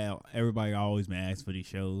crazy how everybody always been asked for these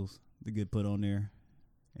shows to get put on there,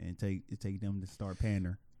 and take them to start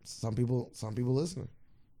pandering. Some people listening,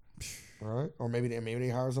 all right? Or maybe they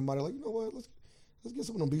hire somebody like, you know what? Let's get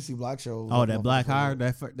some of them BC Black shows. Oh, that black hire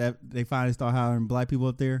that they finally start hiring black people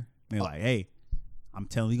up there. They're like, hey, I'm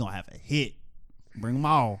telling you, gonna have a hit. Bring them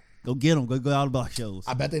all. Go get them. Go all the black shows.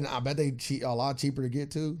 I bet they cheap, a lot cheaper to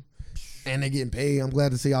get to. And they getting paid. I'm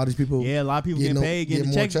glad to see all these people. Yeah, a lot of people getting paid,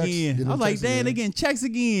 getting checks again. I was like, damn, they getting checks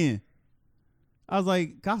again. I was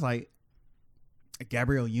like,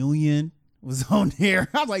 Gabrielle Union was on there.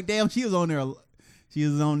 I was like, damn, she was on there. She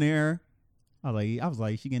was on there. I was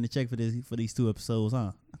like, she getting a check for these 2 episodes,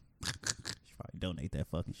 huh? She probably donate that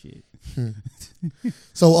fucking shit.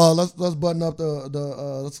 So let's button up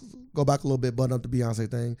let's go back a little bit, button up the Beyonce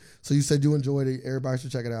thing. So you said you enjoyed it. Everybody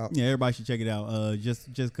should check it out. Yeah, everybody should check it out.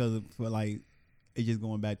 Just because like it's just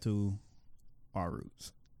going back to our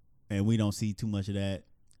roots, and we don't see too much of that,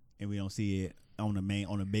 and we don't see it on a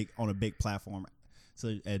big platform,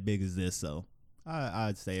 so as big as this. So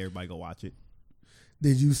I'd say everybody go watch it.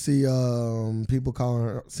 Did you see people calling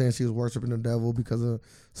her, saying she was worshiping the devil because of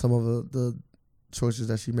some of the choices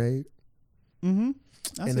that she made? Mm-hmm.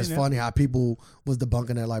 And it's funny how people was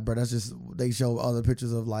debunking that, like, bro, that's just, they show other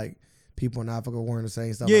pictures of like people in Africa wearing the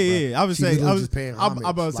same stuff. Yeah, like, yeah. I was saying, I'm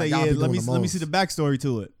about to say, like, yeah. Let me see the backstory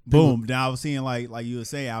to it. Boom. Now I was seeing like you were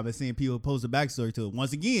saying, I've been seeing people post the backstory to it.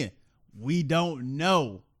 Once again, we don't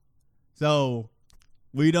know, so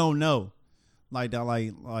we don't know. Like that,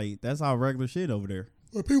 like that's our regular shit over there.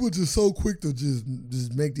 But people just so quick to just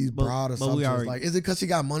make these broad assumptions. Like, is it because she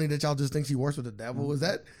got money that y'all just think she works with the devil?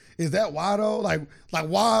 Mm-hmm. Is that why though? Like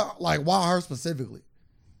why her specifically,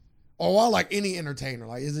 or why like any entertainer?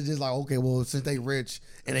 Like, is it just like, okay, well, since they rich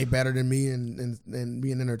and they better than me and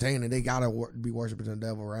being entertaining, they gotta be worshiping the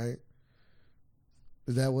devil, right?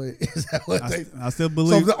 Is that what I still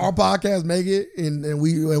believe? So our podcast make it and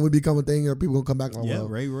we become a thing, or people gonna come back on. Yeah,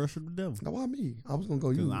 Ray worship the devil. Now why me? I was gonna go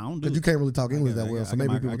you because you can't really talk English that well, so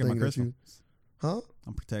maybe people think that you. Huh?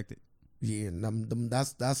 I'm protected. Yeah,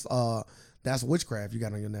 that's witchcraft you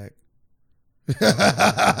got on your neck.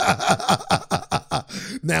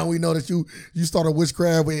 Now we know that you started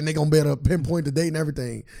witchcraft and they gonna be able to pinpoint the date and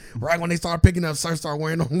everything. Right when they start picking up, start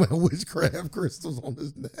wearing witchcraft crystals on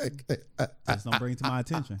his neck. Just don't bring it to my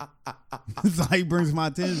attention. It's like he brings my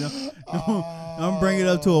attention. I'm bringing it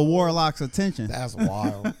up to a warlock's attention. That's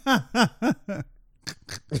wild.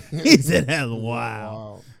 He said that's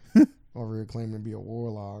wild. Over here claiming to be a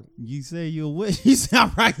warlock. You say you're a witch. You say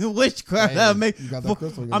I'm practicing witchcraft. Hey, you got that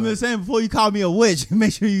crystal. I'm just saying, before you call me a witch,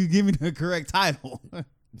 make sure you give me the correct title.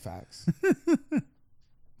 Facts.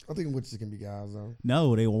 I think witches can be guys though.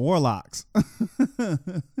 No, they were warlocks. They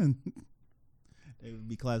would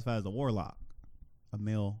be classified as a warlock, a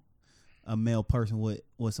male person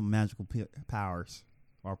with some magical powers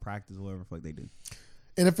or practice, whatever the fuck they do.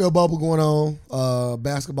 NFL bubble going on.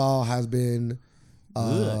 Basketball has been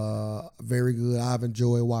very good. I've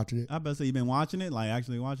enjoyed watching it. I bet say you've been watching it, like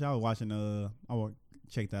actually watching. I was watching. I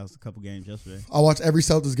checked out a couple games yesterday. I watched every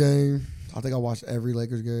Celtics game. I think I watched every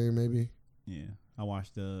Lakers game, maybe. Yeah, I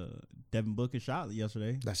watched Devin Booker shot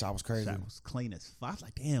yesterday. That shot was crazy. That was clean as fuck. I was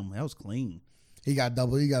like, damn, that was clean. He got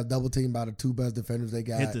double teamed by the 2 best defenders they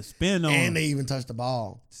got. Hit the spin on, and they even touched the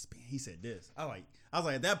ball. He said this. I was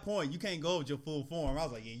like, at that point, you can't go with your full form. I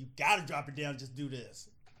was like, yeah, you gotta drop it down. Just do this.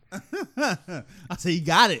 I said, you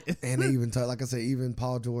got it. And they even like I said, even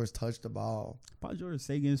Paul George touched the ball. Paul George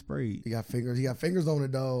stay getting sprayed. He got fingers on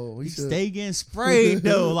it though. He stay getting sprayed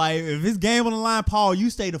though. Like, if his game on the line, Paul, you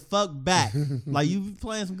stay the fuck back. Like, you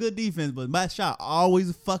playing some good defense, but my shot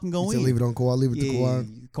always fucking go in. Leave it on Kawhi. Leave it to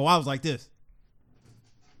Kawhi. Kawhi was like this.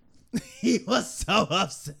 He was so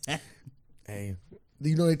upset. Hey,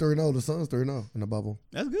 you know they 3-0. The Suns 3-0 in the bubble.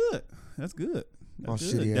 That's good. That's good. My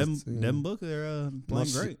shitty ass team. Devin Booker, they're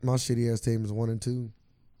playing great. My shitty ass team is 1-2.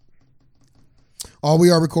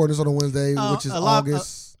 We are recording this on a Wednesday, which is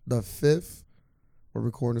August the 5th. We're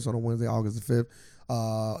recording this on a Wednesday, August the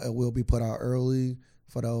 5th. It will be put out early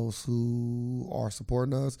for those who are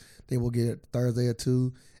supporting us. They will get it Thursday at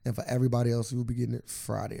 2, and for everybody else, you will be getting it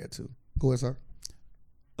Friday at 2. Go ahead, sir.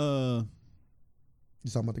 You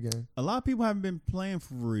talking about the game? A lot of people haven't been playing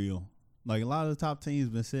for real. Like, a lot of the top teams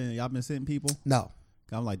been sitting. Y'all been sitting people? No.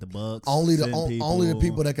 I'm like the Bucks. Only the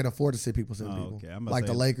people that can afford to sit people send people. Okay, I'm like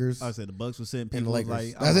the Lakers. I said the Bucks were sitting and people. the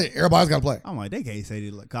Lakers. Like, That's it. Everybody's got to play. I'm like, they can't say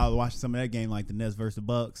they. Like, I was watching some of that game, like the Nets versus the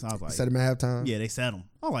Bucks. I was like, set them at halftime. Yeah, they set them.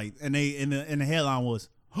 I'm like, and they in the headline was,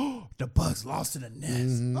 oh, the Bucks lost to the Nets.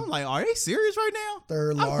 Mm-hmm. I'm like, are they serious right now?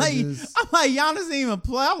 Third largest. I'm like, Giannis didn't even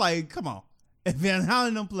play. I'm like, come on. If Van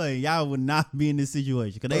Halen don't play, y'all would not be in this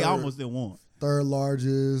situation because they almost didn't won. Third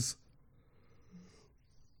largest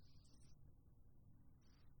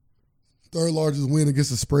win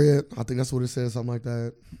against the spread. I think that's what it said, something like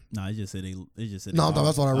that. No, it just said they. It just said. No,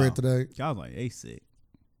 that's what I read today. I was like, they sick.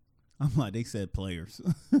 I'm like, they said players.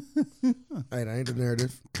 Hey, that ain't the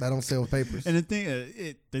narrative. That don't sell papers. And the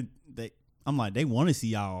thing, I'm like, they want to see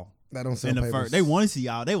y'all. That don't sell in the papers. first. They want to see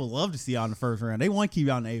y'all. They would love to see y'all in the first round. They want to keep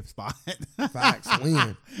y'all in the 8th spot. Facts,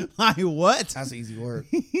 win. Like what? That's easy work.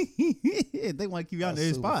 They want to keep y'all in the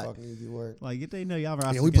 8th spot. Fucking easy work. Like if they know y'all.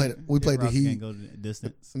 Yeah, we played the Heat. Can't go the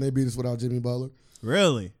distance. And they beat us without Jimmy Butler.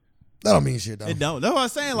 Really? That don't mean shit though. It don't. That's what I'm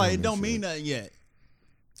saying. Like it don't mean nothing yet.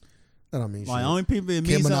 That don't mean shit. Like only people it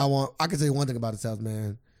Kim means. I can tell you one thing about the South,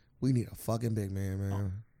 man. We need a fucking big man,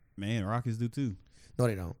 man. Man, Rockets do too. No,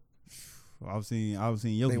 they don't. I've seen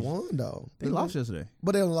Jokic. They won though. They lost yesterday,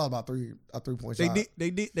 but they only lost about 3 point shot. They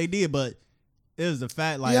did, but it was the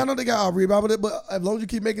fact like I know they got all rebounded, but as long as you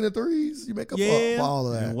keep making the threes, you make up for all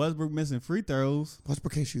of that. And Westbrook missing free throws.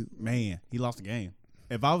 Westbrook can't shoot. Man, he lost the game.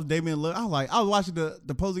 If I was Damian Lillard, I was watching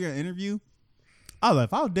the post-game interview. I was like,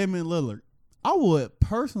 if I was Damian Lillard, I would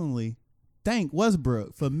personally thank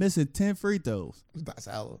Westbrook for missing 10 free throws. That's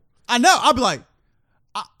hella. I know. I'd be like,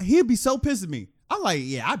 he'd be so pissed at me. I'm like,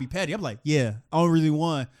 yeah, I'd be petty. I'm like, yeah, I only really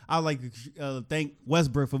won. I'd like to thank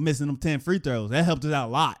Westbrook for missing them 10 free throws. That helped us out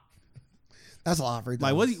a lot. That's a lot of free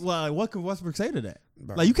throws. Like, what can Westbrook say to that?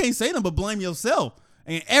 Bro. Like, you can't say nothing but blame yourself.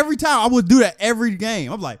 And every time I would do that every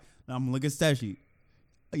game. I'm like, I'm going to look at stat sheet.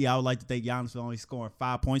 Yeah, I would like to thank Giannis for only scoring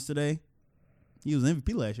 5 points today. He was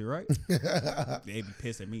MVP last year, right? They'd be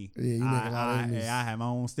pissed at me. Yeah, you make a lot of enemies. I have my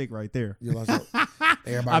own stick right there. You lost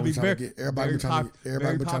everybody be trying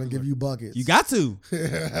to give you buckets. You got to.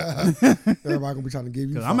 Everybody gonna be trying to give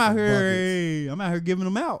you. I'm out here giving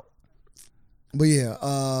them out. But yeah,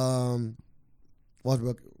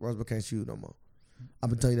 Westbrook can't shoot no more. I've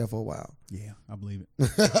been telling you that for a while. Yeah, I believe it.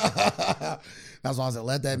 That's why I said,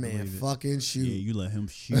 let that man fucking shoot. Yeah, you let him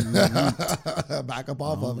shoot. Back up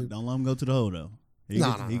off of it. Don't let him go to the hole though. He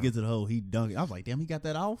gets to the hole. He dunk it. I was like, damn, he got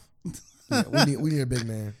that off. Yeah, we need a big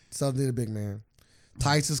man. Southern need a big man.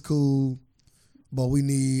 Tice is cool, but we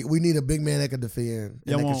need a big man that can defend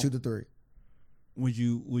and that can shoot the three. Would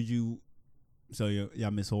you? So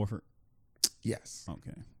y'all miss Horford? Yes.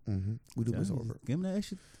 Okay. Mm-hmm. We do miss Horford. Give him that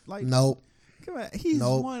extra. Like nope. Come on, he's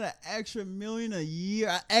won an extra $1 million a year,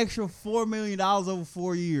 an extra $4 million over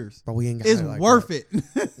 4 years. But we ain't got it's like worth that.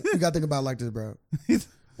 it. You gotta think about it like this, bro.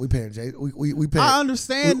 We paying Jay. We paying. I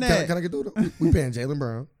understand that. Can I get through it? We paying Jaylen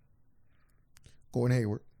Brown, Gordon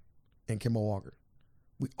Hayward, and Kemba Walker.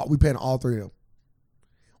 We paying all three of them.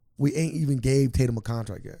 We ain't even gave Tatum a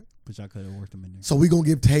contract yet. But y'all could have worked him in there. So we gonna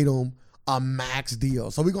give Tatum a max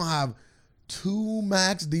deal. So we gonna have 2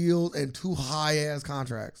 max deals and 2 high ass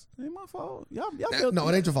contracts. It ain't my fault. Y'all built no,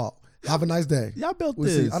 it ain't your fault. Have a nice day. Y'all built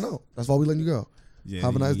this. See. I know. That's why we letting you go. Yeah,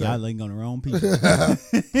 have a nice day. Y'all letting go the wrong people.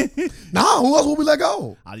 Nah, who else would we let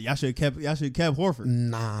go? Y'all should have kept Horford.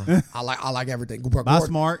 Nah, I like everything.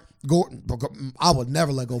 Smart. Gordon, I would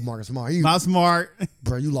never let go of Marcus Smart. Smart.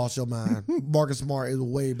 Bro, you lost your mind. Marcus Smart is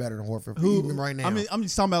way better than Horford. Even right now. I mean, I'm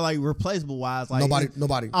just talking about like replaceable wise. Like nobody.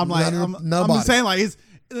 I'm like, nobody. I'm just saying like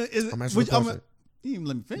You even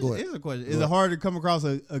let me finish. Here's a question: is it hard to come across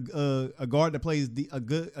a guard that plays a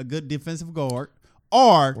good defensive guard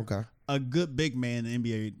or a good big man in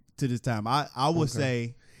the NBA to this time? I would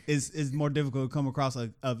say it's more difficult to come across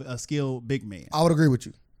a skilled big man. I would agree with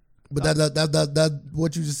you, but that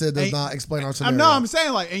what you just said does not explain our scenario. I'm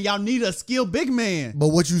saying like, and y'all need a skilled big man. But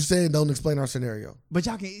what you said don't explain our scenario. But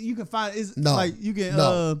you can find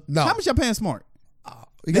no. How much y'all paying Smart?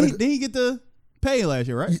 Did he get the pay last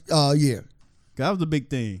year, right? Yeah. That was the big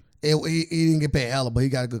thing. He didn't get paid hella, but he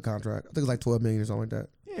got a good contract. I think it's like $12 million or something like that.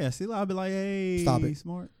 Yeah, see, I'll be like, hey, stop it,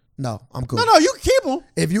 Smart. No, I'm cool. No, you can keep him.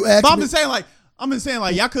 If you ask but me, I'm just saying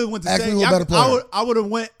like y'all could have went to say better player. I would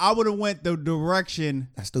have went the direction.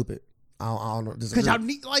 That's stupid. I don't know. Because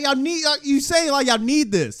y'all need you say like y'all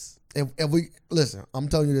need this. If we listen, I'm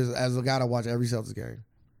telling you this as a guy that watch every Celtics game.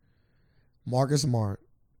 Marcus Smart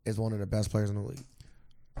is one of the best players in the league.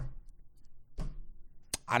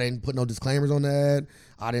 I didn't put no disclaimers on that.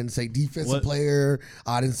 I didn't say defensive player.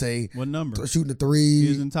 I didn't say what number shooting the three. He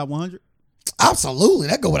was in the top 100. Absolutely,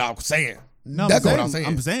 that go without saying. No, That's what I'm saying.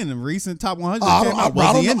 I'm saying the recent top 100.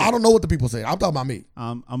 I don't know what the people say. I'm talking about me.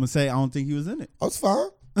 I'm gonna say I don't think he was in it. That's fine.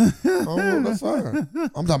 That's fine.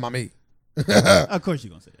 I'm talking about me. Of course you're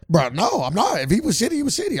gonna say that, bro. No, I'm not. If he was shitty, he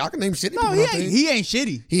was shitty. I can name shitty. No, he ain't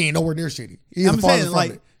shitty. He ain't nowhere near shitty. I'm saying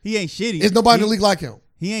like he ain't shitty. Is nobody in the league like him?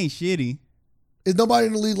 He ain't shitty. Is nobody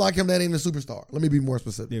in the league like him that ain't a superstar? Let me be more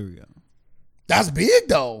specific. There we go. That's big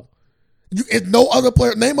though. It's no other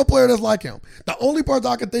player. Name a player that's like him. The only person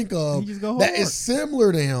I can think of that is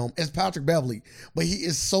similar to him is Patrick Beverley, but he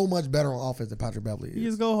is so much better on offense than Patrick Beverley is. He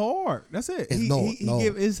just go hard. That's it.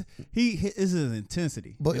 It's his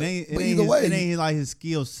intensity. But either way, it ain't like his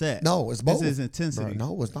skill set. No, it's both. It's his intensity. Bro,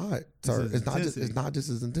 no, it's not. Sir, it's not just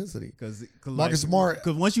his intensity. Because Marcus Smart.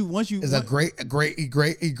 Because once you is a great at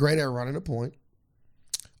running the point.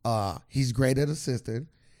 He's great at assisting.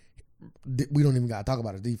 We don't even got to talk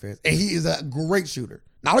about his defense. And he is a great shooter.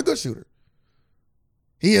 Not a good shooter.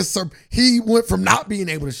 He went from not being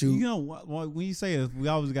able to shoot. You know, when you say it, we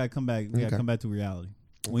always got to come back. We got to come back to reality.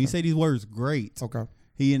 When you say these words, great. Okay.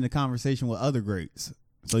 He in the conversation with other greats.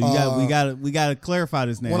 So we got to clarify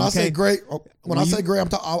this now. When I say great,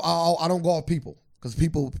 I don't go off people. Because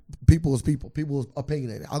people is people. People is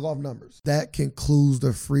opinionated. I go off numbers. That concludes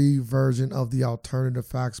the free version of the Alternative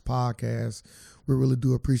Facts podcast. We really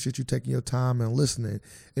do appreciate you taking your time and listening.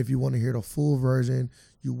 If you want to hear the full version,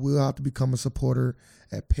 you will have to become a supporter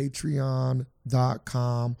at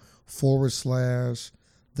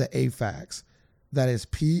patreon.com/theafacts. That is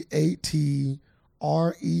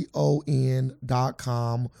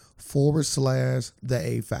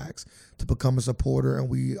patreon.com/theafacts to become a supporter. And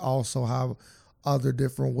we also have other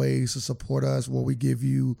different ways to support us where we give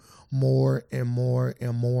you more and more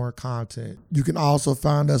and more content. You can also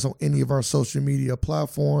find us on any of our social media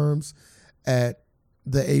platforms at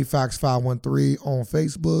the AFAX 513 on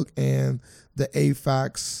Facebook and the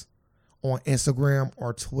AFAX on Instagram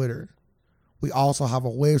or Twitter. We also have a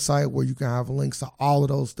website where you can have links to all of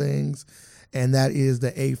those things, and that is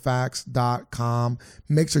theafax.com.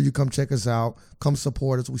 Make sure you come check us out. Come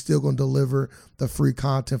support us. We're still going to deliver the free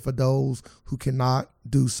content for those who cannot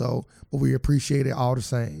do so, but we appreciate it all the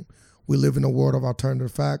same. We live in a world of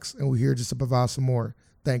alternative facts, and we're here just to provide some more.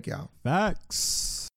 Thank y'all. Facts.